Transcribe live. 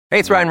Hey,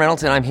 it's Ryan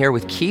Reynolds, and I'm here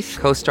with Keith,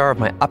 co-star of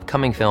my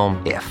upcoming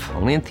film, If,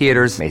 only in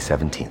theaters May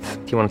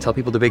 17th. Do you want to tell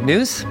people the big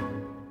news?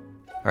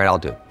 All right, I'll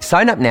do it.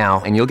 Sign up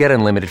now and you'll get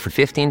unlimited for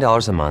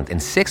 $15 a month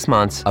and 6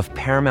 months of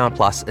Paramount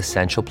Plus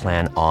Essential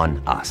Plan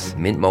on us.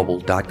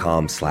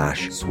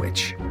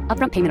 MintMobile.com/switch.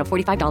 Upfront payment of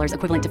 $45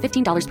 equivalent to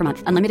 $15 per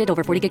month. Unlimited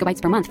over 40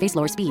 gigabytes per month. Face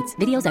lower speeds.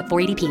 Videos at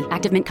 480p.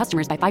 Active Mint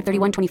customers by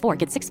 531.24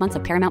 get 6 months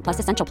of Paramount Plus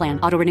Essential Plan.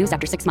 Auto renews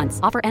after 6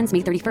 months. Offer ends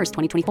May 31st,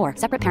 2024.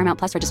 Separate Paramount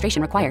Plus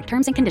registration required.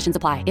 Terms and conditions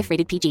apply if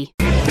rated PG.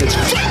 It's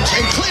flipped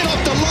and cleared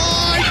off the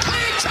line.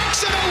 Clear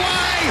takes it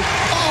away.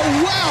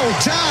 Oh, well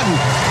done.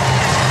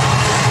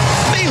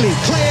 Nearly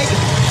Clegg,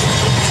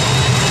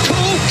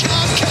 cool,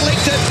 calm,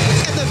 collected,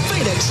 and the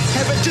Phoenix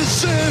have a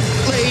deserved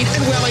lead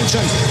in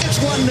Wellington. It's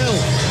 1-0.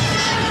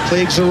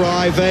 Clegg's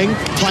arriving,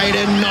 played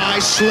in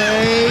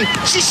nicely.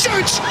 She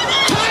shoots,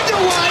 timed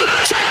away,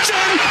 checked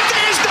in.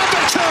 There's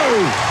number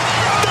 2.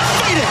 The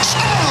Phoenix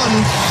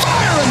on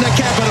fire in the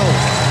capital.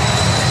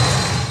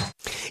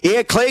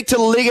 Yeah, Clegg to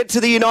leg it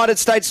to the United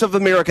States of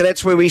America.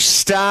 That's where we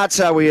start.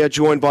 We are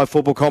joined by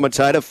football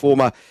commentator,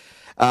 former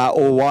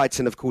All Whites,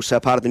 and of course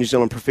part of the New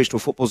Zealand Professional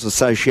Footballers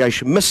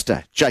Association,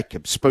 Mr.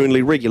 Jacob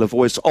Spoonley, regular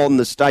voice on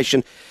the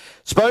station.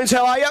 Spoons,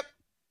 how are you?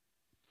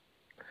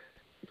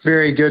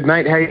 Very good,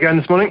 mate. How are you going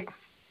this morning?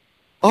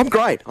 I'm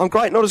great.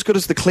 Not as good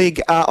as the Clegg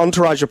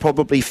entourage are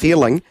probably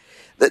feeling.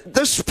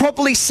 This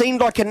probably seemed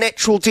like a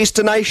natural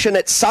destination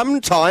at some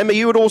time. Are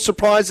you at all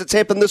surprised it's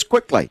happened this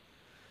quickly?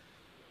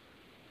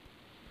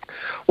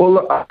 Well,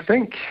 look, I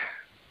think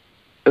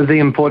the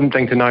important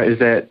thing to note is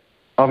that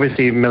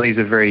obviously Millie's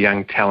a very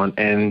young talent,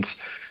 and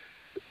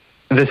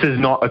this has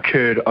not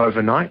occurred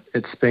overnight.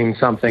 It's been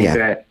something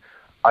that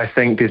I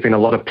think there's been a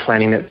lot of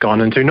planning that's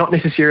gone into, not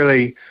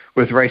necessarily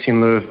with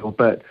Racing Louisville,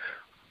 but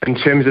in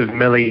terms of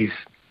Millie's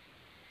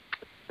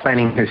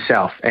planning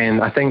herself.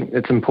 And I think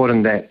it's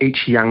important that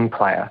each young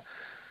player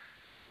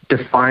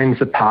defines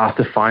the path,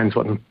 defines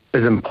what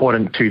is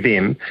important to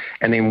them,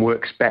 and then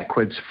works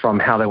backwards from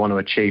how they want to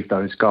achieve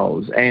those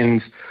goals.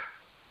 And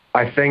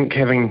I think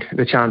having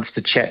the chance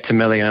to chat to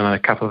Millie on a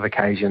couple of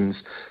occasions,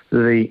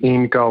 the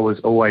end goal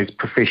was always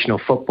professional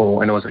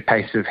football, and it was a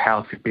case of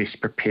how to best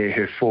prepare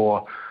her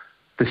for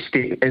the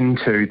step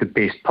into the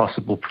best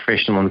possible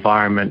professional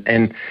environment.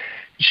 And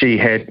she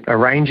had a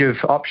range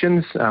of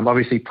options,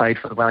 obviously played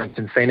for the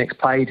Wellington Phoenix,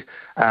 played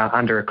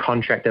under a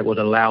contract that would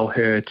allow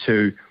her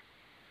to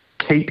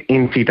keep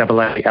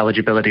NCAA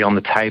eligibility on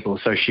the table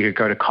so she could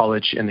go to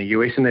college in the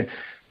US. And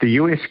the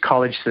US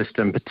college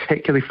system,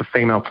 particularly for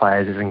female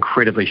players, is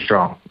incredibly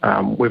strong.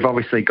 We've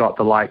obviously got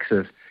the likes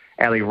of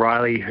Ali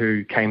Riley,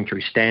 who came through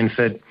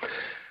Stanford.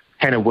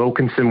 Hannah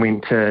Wilkinson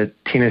went to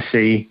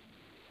Tennessee,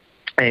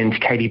 and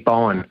Katie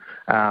Bowen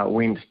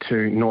went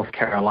to North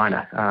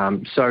Carolina.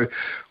 So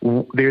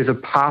there's a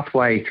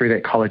pathway through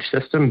that college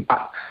system.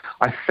 But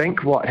I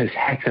think what has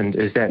happened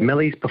is that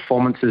Millie's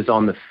performances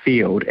on the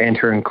field and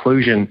her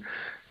inclusion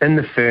in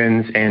the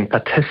Ferns and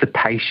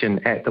participation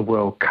at the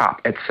World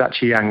Cup at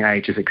such a young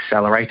age has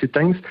accelerated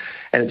things.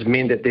 And it's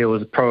meant that there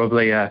was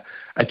probably a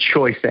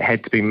choice that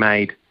had to be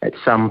made at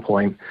some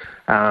point,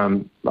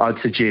 I'd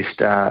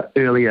suggest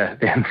earlier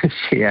than this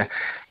year.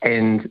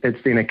 And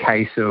it's then a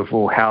case of,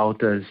 well, how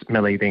does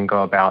Millie then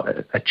go about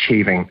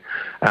achieving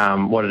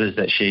what it is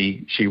that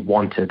she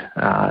wanted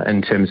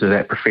in terms of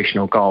that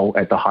professional goal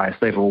at the highest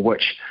level,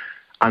 which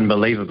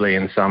unbelievably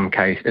in some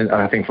case,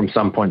 I think from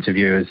some points of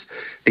view, is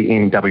the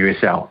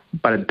NWSL.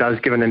 But it does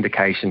give an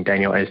indication,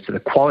 Daniel, as to the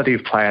quality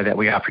of player that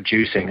we are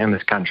producing in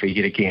this country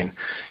yet again.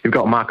 You've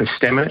got Marcus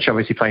Stamich,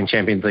 obviously playing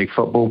Champions League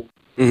football.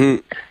 Mm-hmm.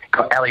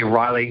 Got Ali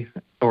Riley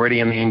already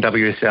in the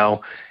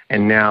NWSL,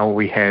 and now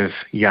we have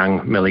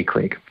young Millie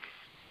Clegg.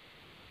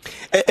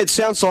 It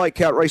sounds like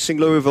Racing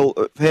Louisville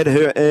had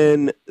her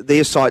in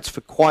their sights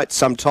for quite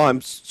some time,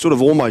 sort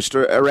of almost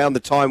around the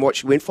time what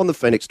she went from the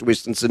Phoenix to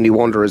Western Sydney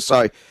Wanderers.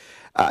 So,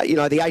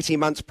 the 18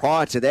 months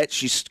prior to that,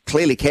 she's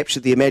clearly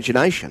captured the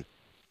imagination.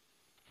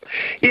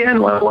 Yeah,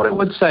 and what I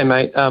would say,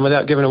 mate,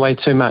 without giving away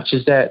too much,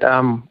 is that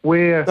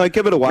we're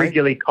give it away.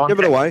 Regularly give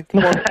it away.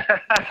 Come on.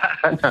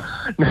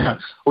 No,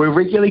 we're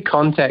regularly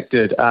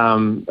contacted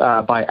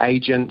by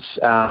agents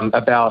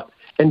about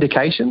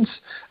indications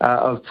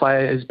of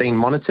players being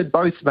monitored,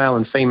 both male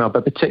and female,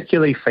 but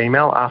particularly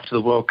female after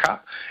the World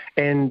Cup.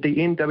 And the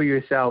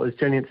NWSL is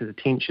turning its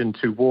attention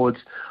towards,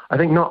 I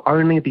think, not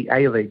only the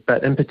A-League,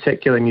 but in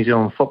particular New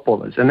Zealand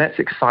footballers. And that's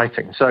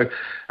exciting. So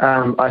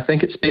I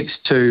think it speaks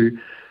to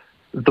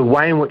the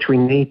way in which we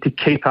need to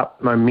keep up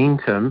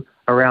momentum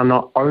around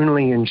not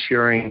only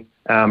ensuring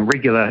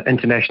regular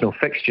international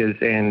fixtures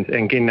and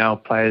getting our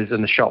players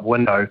in the shop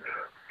window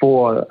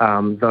for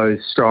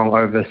those strong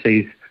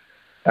overseas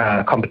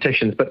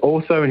competitions, but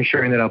also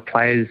ensuring that our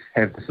players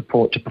have the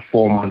support to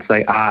perform once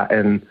they are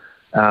in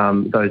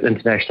those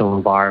international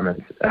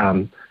environments.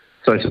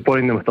 So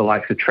supporting them with the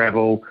likes of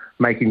travel,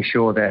 making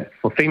sure that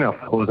for female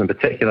footballers in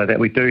particular, that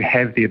we do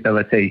have the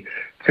ability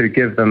to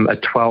give them a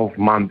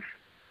 12-month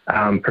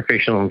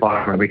professional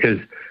environment, because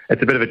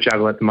it's a bit of a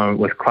juggle at the moment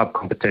with club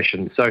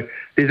competition. So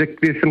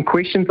there's some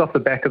questions off the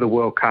back of the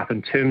World Cup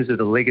in terms of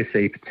the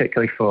legacy,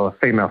 particularly for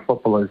female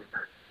footballers,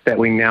 that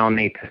we now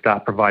need to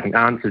start providing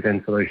answers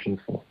and solutions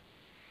for.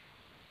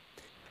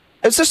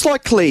 Is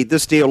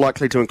this deal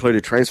likely to include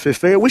a transfer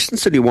fee? Are Western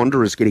Sydney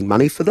Wanderers getting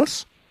money for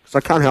this? Because I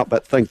can't help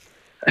but think,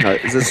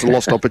 is this a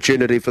lost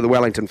opportunity for the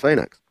Wellington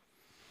Phoenix?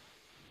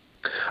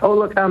 Oh,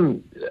 look,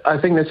 I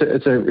think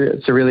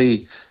it's a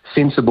really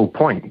sensible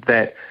point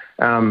that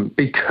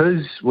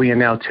because we are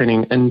now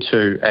turning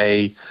into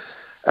a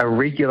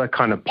regular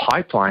kind of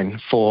pipeline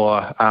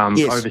for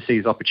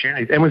overseas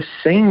opportunities. And we've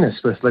seen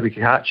this with Libby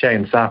Kache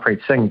and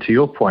Sarpreet Singh, to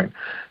your point,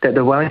 that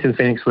the Wellington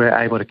Phoenix were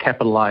able to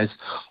capitalise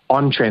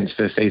on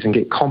transfer fees and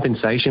get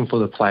compensation for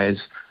the players,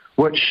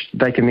 which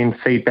they can then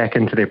feed back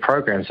into their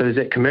program. So there's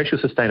that commercial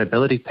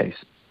sustainability piece.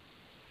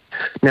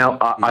 Now,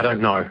 I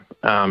don't know,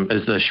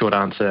 is the short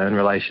answer in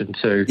relation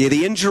to... Yeah,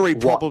 the injury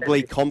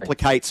probably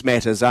complicates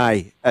matters,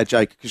 Jake?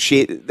 Because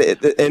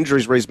the injury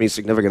is reasonably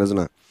significant, isn't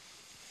it?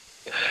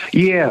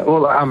 Yeah,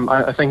 well,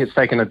 I think it's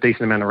taken a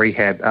decent amount of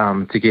rehab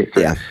to get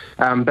through. Yeah.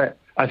 But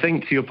I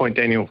think, to your point,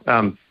 Daniel,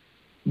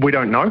 we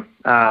don't know,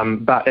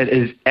 but it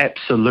is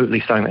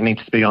absolutely something that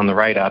needs to be on the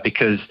radar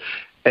because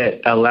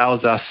it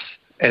allows us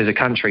as a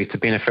country to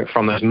benefit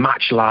from those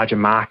much larger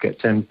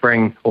markets and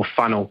bring or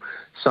funnel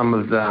some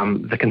of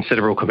the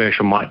considerable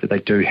commercial might that they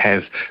do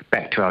have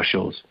back to our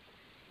shores.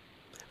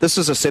 This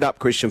is a set-up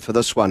question for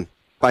this one,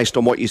 based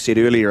on what you said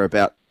earlier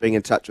about being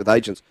in touch with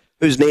agents.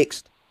 Who's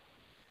next?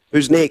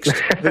 Who's next?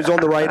 Who's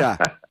on the radar?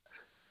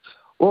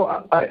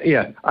 Well,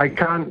 I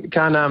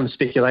can't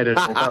speculate at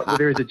all. But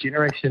there is a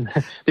generation.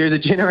 There is a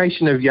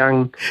generation of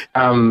young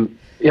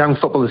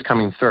footballers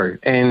coming through,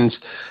 and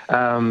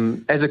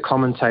as a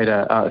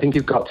commentator, I think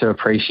you've got to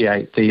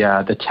appreciate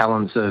the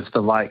talents of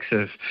the likes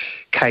of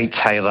Kate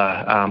Taylor,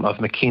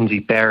 of Mackenzie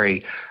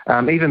Barry,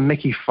 even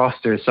Mickey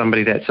Foster is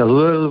somebody that's a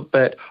little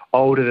bit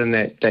older than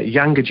that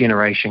younger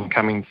generation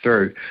coming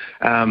through.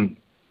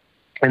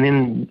 And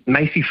then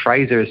Macy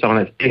Fraser is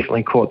someone that's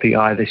definitely caught the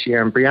eye this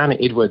year. And Brianna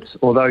Edwards,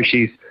 although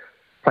she's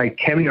played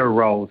cameo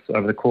roles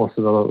over the course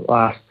of the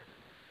last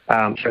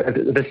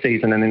this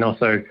season and then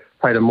also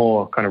played a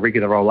more kind of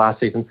regular role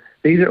last season,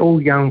 these are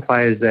all young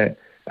players that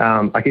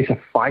I guess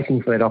are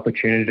fighting for that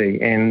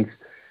opportunity and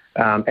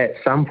at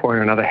some point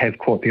or another have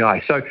caught the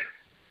eye. So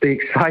the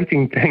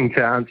exciting thing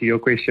to answer your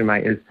question,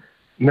 mate, is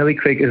Millie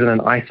Clegg isn't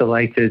an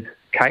isolated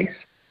case.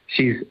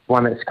 She's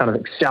one that's kind of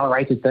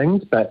accelerated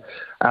things, but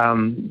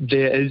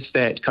there is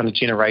that kind of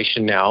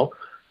generation now,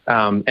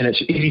 and it's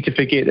easy to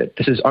forget that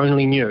this is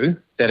only new,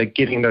 that are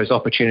getting those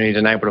opportunities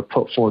and able to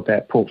put forward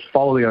that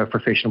portfolio of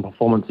professional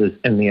performances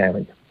in the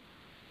A-League.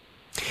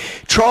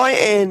 Try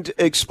and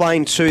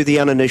explain to the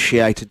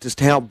uninitiated just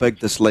how big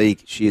this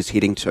league she is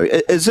heading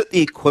to. Is it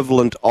the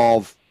equivalent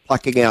of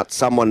plucking out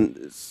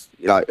someone,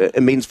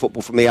 in men's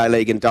football from the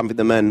A-League and dumping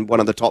them in one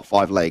of the top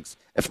 5 leagues,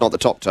 if not the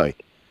top 2?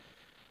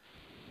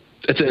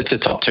 It's a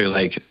top 2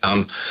 league.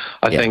 I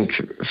think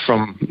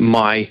from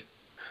my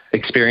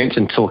experience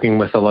in talking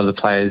with a lot of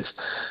the players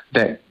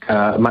that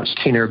are much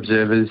keener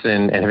observers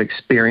and have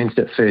experienced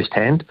it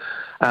firsthand,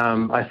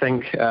 I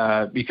think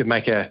you could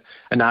make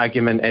an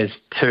argument as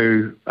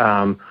to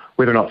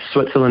whether or not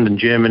Switzerland and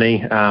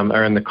Germany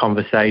are in the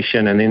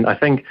conversation. And then I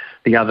think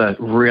the other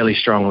really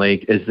strong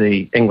league is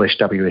the English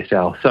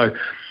WSL. So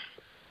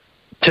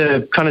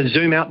to kind of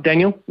zoom out,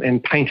 Daniel,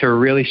 and paint a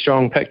really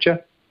strong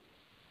picture,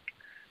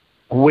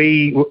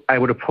 we were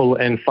able to pull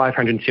in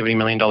 $570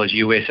 million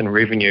US in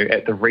revenue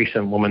at the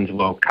recent Women's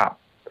World Cup.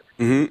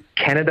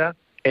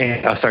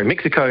 Mm-hmm.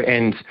 Mexico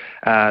and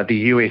the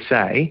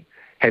USA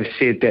have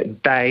said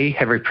that they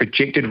have a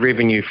projected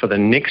revenue for the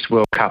next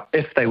World Cup,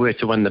 if they were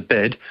to win the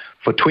bid,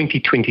 for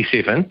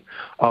 2027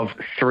 of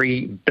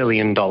 $3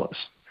 billion.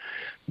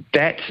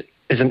 That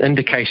is an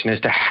indication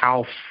as to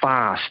how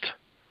fast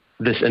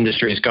this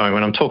industry is going.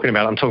 When I'm talking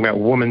about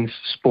women's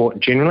sport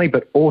generally,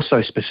 but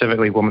also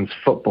specifically women's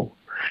football.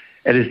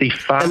 It is the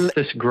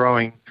fastest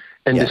growing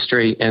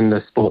industry in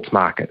the sports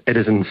market. It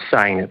is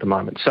insane at the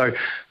moment. So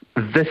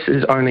this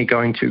is only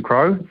going to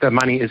grow. The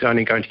money is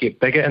only going to get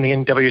bigger in the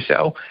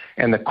NWSL,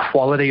 and the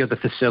quality of the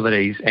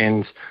facilities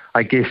and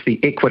I guess the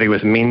equity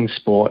with men's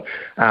sport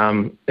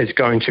is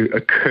going to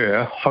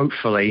occur,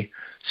 hopefully,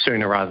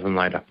 sooner rather than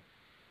later.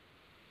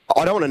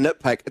 I don't want to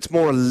nitpick. It's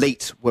more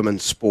elite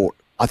women's sport.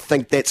 I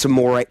think that's a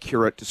more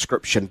accurate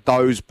description.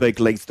 Those big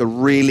leagues, the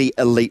really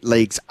elite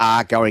leagues,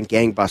 are going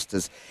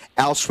gangbusters.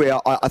 Elsewhere,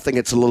 I think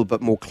it's a little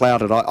bit more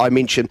clouded. I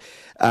mentioned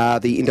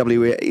the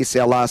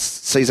NWSL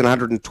last season,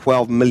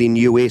 $112 million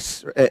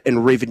US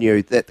in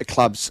revenue that the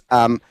clubs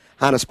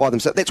harnessed by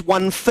themselves. That's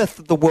 1/5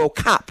 of the World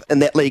Cup in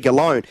that league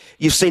alone.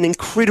 You've seen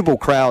incredible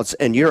crowds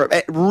in Europe.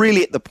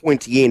 Really at the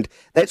pointy end,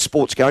 that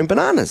sport's going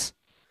bananas.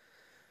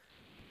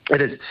 It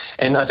is,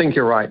 and I think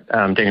you're right,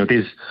 Daniel.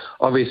 There's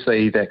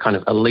obviously that kind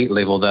of elite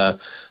level, the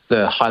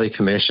highly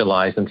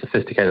commercialised and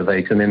sophisticated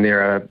leagues, and then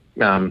there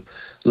are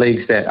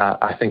leagues that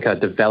I think are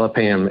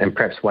developing and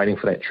perhaps waiting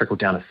for that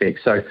trickle-down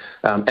effect. So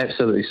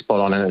absolutely spot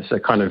on, and it's a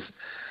kind of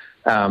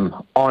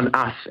on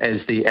us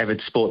as the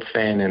avid sports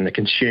fan and the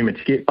consumer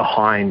to get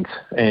behind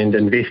and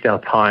invest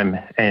our time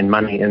and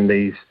money in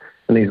these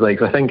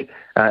leagues. I think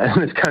in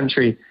this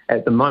country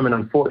at the moment,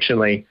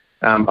 unfortunately,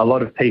 a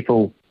lot of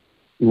people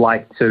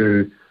like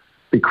to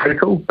be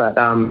critical, but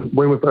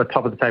when we've got a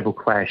top of the table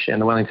clash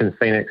and the Wellington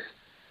Phoenix,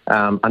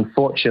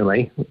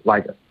 unfortunately,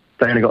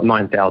 they only got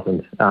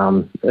 9,000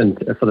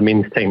 for the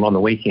men's team on the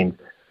weekend.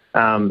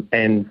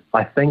 And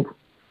I think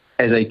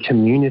as a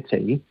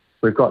community,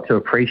 we've got to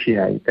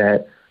appreciate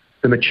that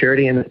the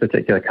maturity in this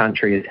particular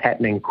country is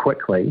happening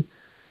quickly,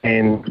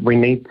 and we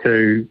need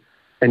to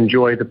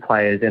enjoy the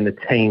players and the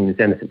teams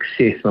and the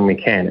success when we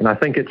can. And I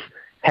think it's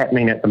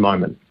happening at the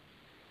moment.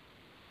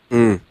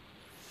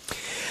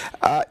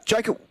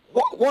 Jacob,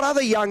 what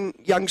other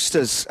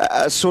youngsters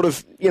sort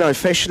of,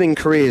 fashioning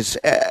careers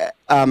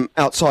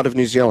outside of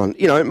New Zealand?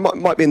 It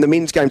might be in the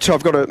men's game too.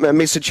 I've got a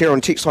message here on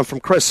text line from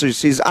Chris who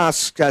says,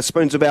 ask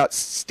Spoons about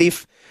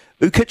Steph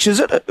Ukic, is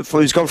it?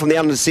 Who's gone from the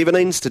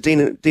under-17s to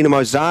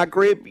Dinamo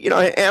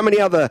Zagreb. How many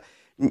other,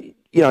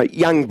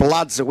 young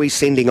bloods are we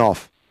sending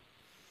off?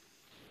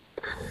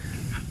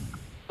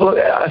 Well,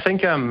 I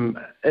think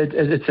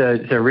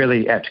it's a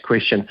really apt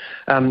question.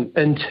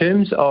 In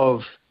terms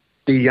of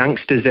the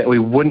youngsters that we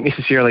wouldn't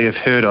necessarily have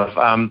heard of,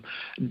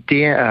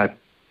 Kian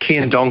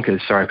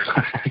Donkers, sorry.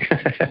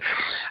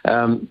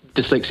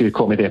 Dyslexia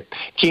caught me there.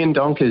 Kian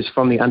Donkers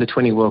from the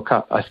Under-20 World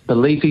Cup. I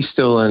believe he's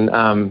still in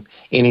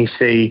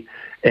NEC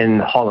in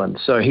Holland.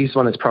 So he's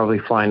one that's probably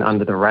flying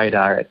under the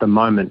radar at the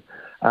moment.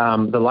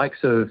 The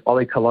likes of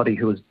Ollie Kalotti,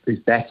 who's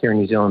back here in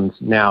New Zealand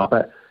now,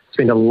 but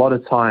spent a lot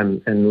of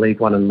time in League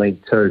One and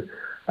League Two.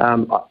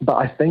 But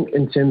I think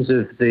in terms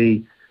of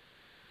the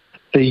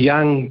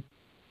young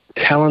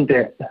talent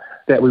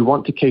that we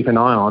want to keep an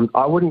eye on,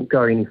 I wouldn't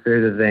go any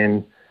further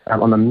than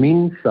on the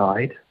men's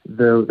side,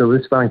 the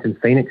West Wellington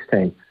Phoenix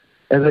team.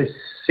 As I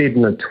said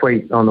in a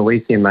tweet on the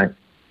weekend, mate,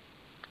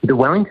 the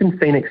Wellington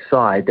Phoenix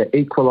side that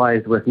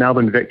equalised with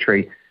Melbourne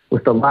Victory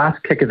with the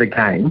last kick of the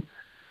game,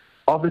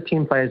 of the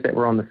 10 players that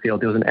were on the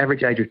field, there was an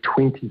average age of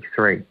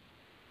 23.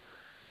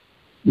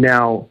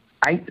 Now,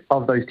 8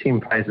 of those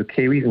 10 players were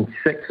Kiwis, and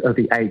 6 of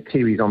the 8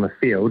 Kiwis on the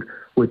field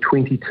were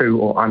 22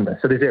 or under.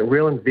 So there's that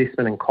real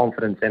investment and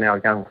confidence in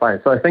our young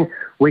players. So I think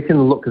we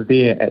can look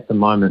there at the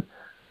moment.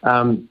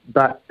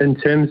 But in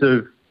terms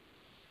of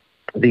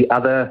the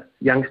other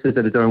youngsters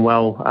that are doing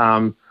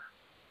well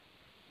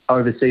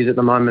overseas at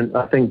the moment,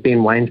 I think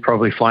Ben Wayne's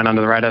probably flying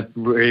under the radar,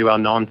 really well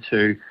known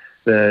to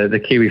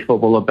the Kiwi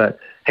footballer, but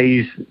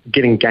he's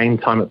getting game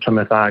time at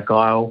Plymouth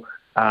Argyle.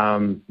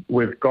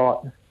 We've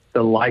got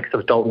the likes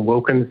of Dalton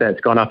Wilkins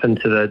that's gone up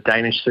into the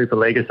Danish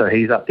Superliga, so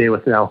he's up there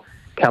with now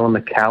Callum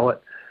McCowett.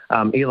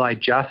 Eli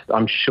Just,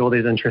 I'm sure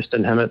there's interest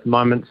in him at the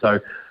moment,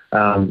 so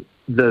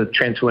the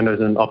transfer window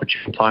is an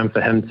opportune time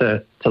for him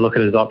to look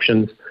at his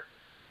options.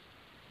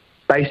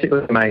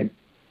 Basically, mate,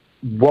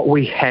 what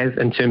we have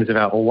in terms of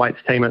our All Whites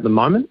team at the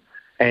moment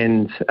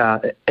and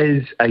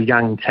is a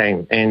young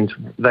team, and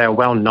they are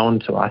well known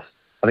to us.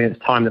 I think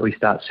it's time that we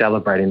start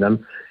celebrating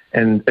them.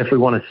 And if we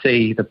want to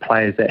see the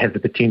players that have the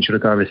potential to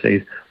go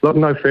overseas, look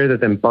no further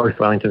than both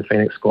Wellington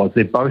Phoenix squads.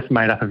 They're both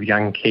made up of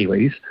young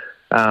Kiwis,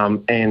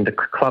 and the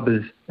club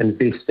is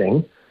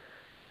investing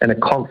in a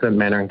confident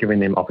manner and giving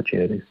them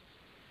opportunities.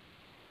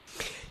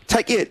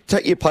 Take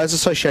your Players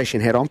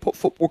Association hat on, put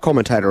football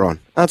commentator on.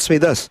 Answer me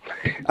this.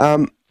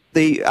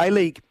 The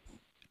A-League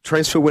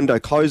transfer window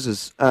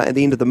closes at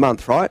the end of the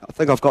month, right? I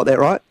think I've got that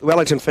right. The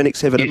Wellington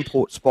Phoenix have an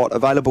import spot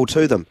available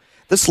to them.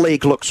 This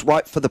league looks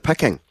ripe for the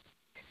picking.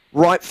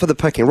 Right for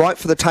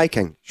the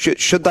taking.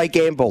 Should they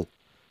gamble?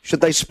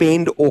 Should they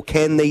spend, or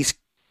can these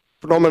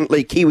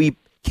predominantly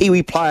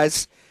Kiwi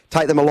players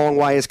take them a long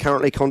way as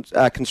currently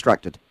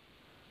constructed?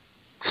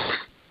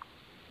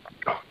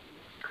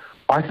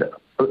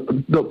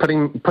 Look,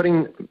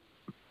 putting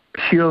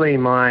purely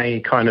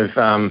my kind of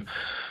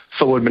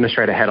football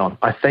administrator hat on,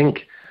 I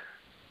think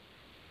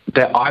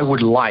that I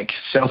would like,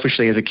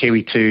 selfishly as a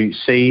Kiwi, to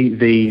see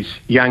these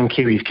young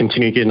Kiwis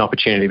continue to get an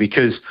opportunity,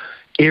 because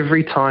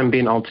every time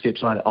Ben Old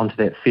steps onto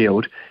that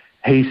field,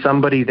 he's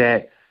somebody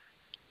that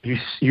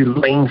you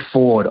lean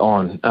forward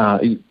on,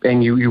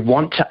 and you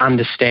want to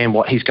understand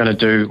what he's going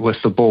to do with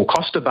the ball.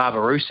 Costa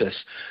Barbarouses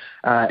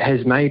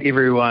has made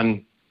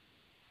everyone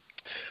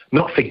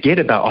not forget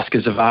about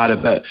Oscar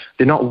Zavada, but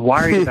they're not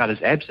worried about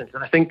his absence.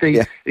 And I think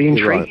the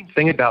intriguing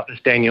thing about this,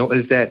 Daniel,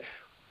 is that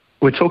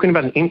we're talking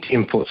about an empty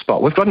import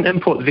spot. We've got an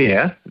import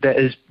there that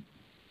is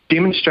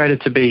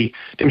demonstrated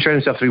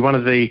himself to be one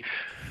of the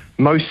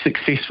most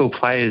successful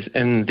players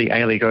in the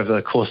A-League over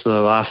the course of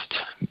the last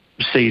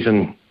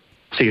season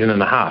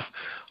and a half.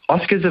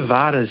 Oscar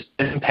Zavada's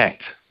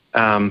impact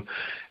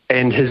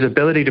and his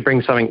ability to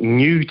bring something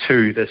new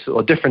to this,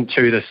 or different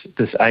to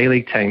this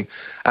A-League team,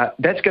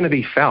 that's going to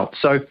be felt.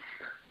 So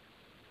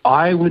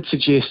I would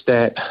suggest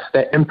that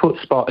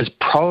import spot is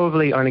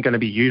probably only going to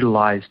be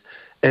utilised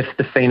if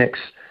the Phoenix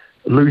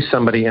lose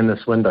somebody in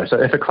this window. So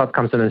if a club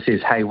comes in and says,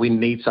 hey, we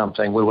need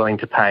something, we're willing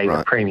to pay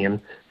a premium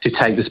to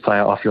take this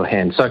player off your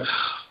hands. So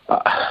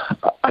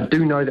I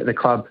do know that the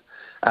club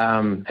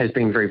has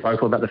been very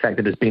vocal about the fact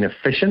that it's been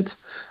efficient.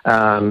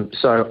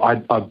 So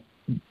I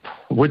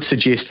would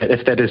suggest that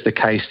if that is the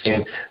case,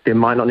 then there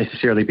might not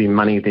necessarily be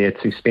money there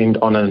to spend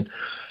on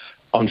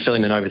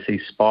filling an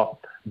overseas spot.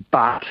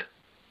 But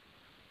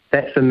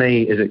that for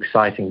me is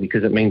exciting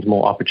because it means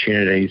more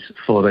opportunities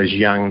for those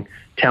young,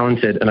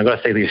 talented, and I've got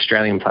to say the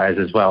Australian players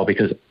as well,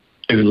 because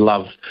I do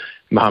love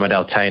Mohamed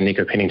Al-Tay and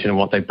Nico Pennington and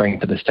what they bring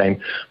to this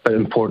team, but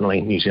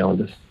importantly, New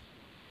Zealanders.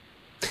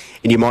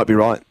 And you might be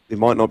right. There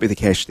might not be the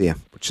cash there,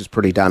 which is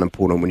pretty darn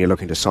important when you're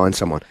looking to sign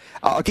someone.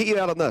 I'll get you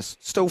out on this.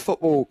 Still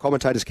football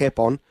commentator's cap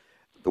on.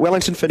 The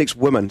Wellington Phoenix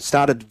women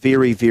started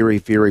very, very,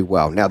 very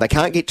well. Now, they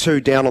can't get too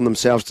down on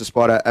themselves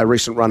despite a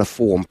recent run of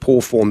form,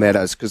 poor form that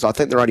is, because I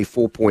think they're only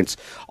 4 points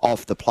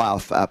off the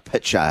playoff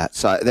picture,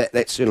 so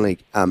that's certainly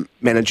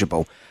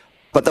manageable.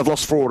 But they've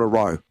lost 4 in a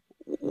row.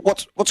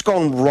 What's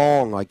gone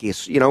wrong, I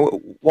guess?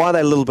 Why are they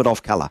a little bit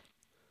off colour?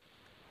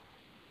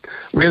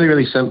 Really,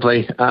 really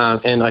simply,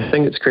 and I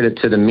think it's credit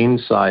to the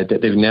men's side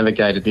that they've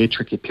navigated their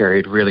tricky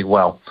period really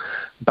well.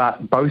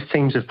 But both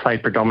teams have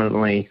played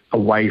predominantly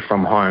away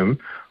from home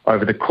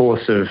over the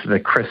course of the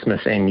Christmas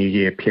and New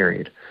Year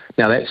period.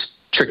 Now, that's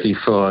tricky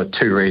for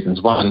 2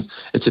 reasons. One,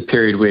 it's a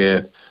period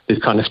where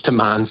there's kind of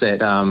demands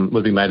that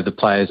would be made of the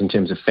players in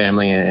terms of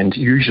family and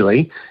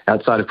usually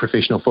outside of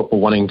professional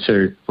football wanting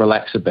to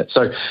relax a bit.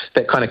 So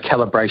that kind of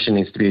calibration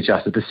needs to be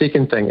adjusted. The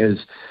second thing is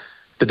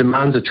the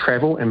demands of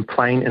travel and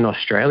playing in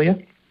Australia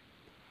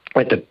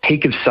at the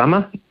peak of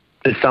summer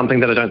is something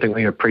that I don't think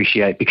we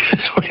appreciate because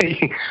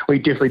we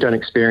definitely don't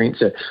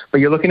experience it. But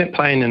you're looking at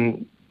playing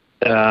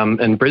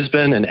in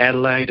Brisbane and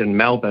Adelaide and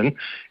Melbourne,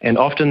 and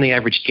often the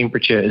average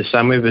temperature is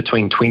somewhere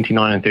between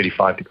 29 and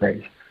 35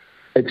 degrees.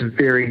 It's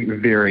very,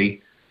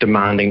 very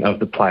demanding of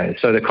the players.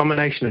 So the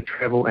combination of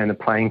travel and the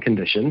playing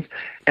conditions,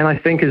 and I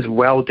think as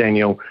well,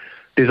 Daniel,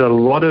 there's a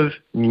lot of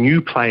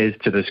new players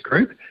to this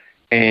group,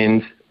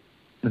 and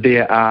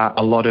there are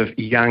a lot of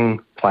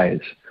young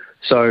players.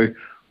 So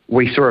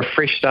we saw a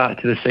fresh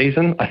start to the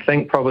season. I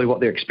think probably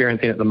what they're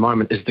experiencing at the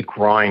moment is the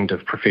grind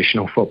of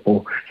professional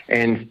football,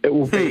 and it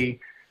will be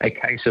a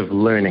case of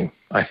learning,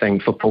 I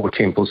think, for Paul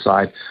Temple's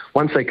side.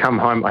 Once they come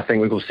home, I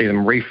think we will see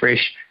them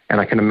refresh, and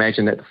I can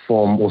imagine that the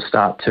form will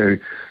start to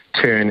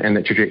turn and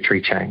the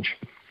trajectory change.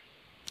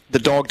 The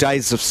dog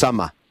days of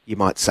summer, you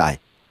might say.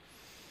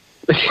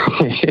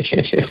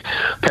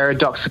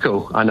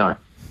 Paradoxical, I know.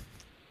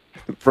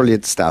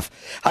 Brilliant stuff.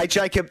 Hey,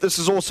 Jacob, this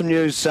is awesome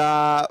news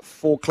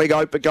for Clegg. I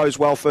hope it goes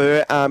well for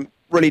her.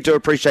 Really do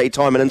appreciate your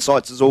time and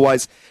insights as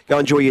always. Go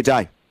enjoy your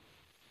day.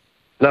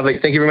 Lovely.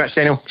 Thank you very much,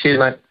 Daniel. Cheers,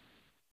 mate.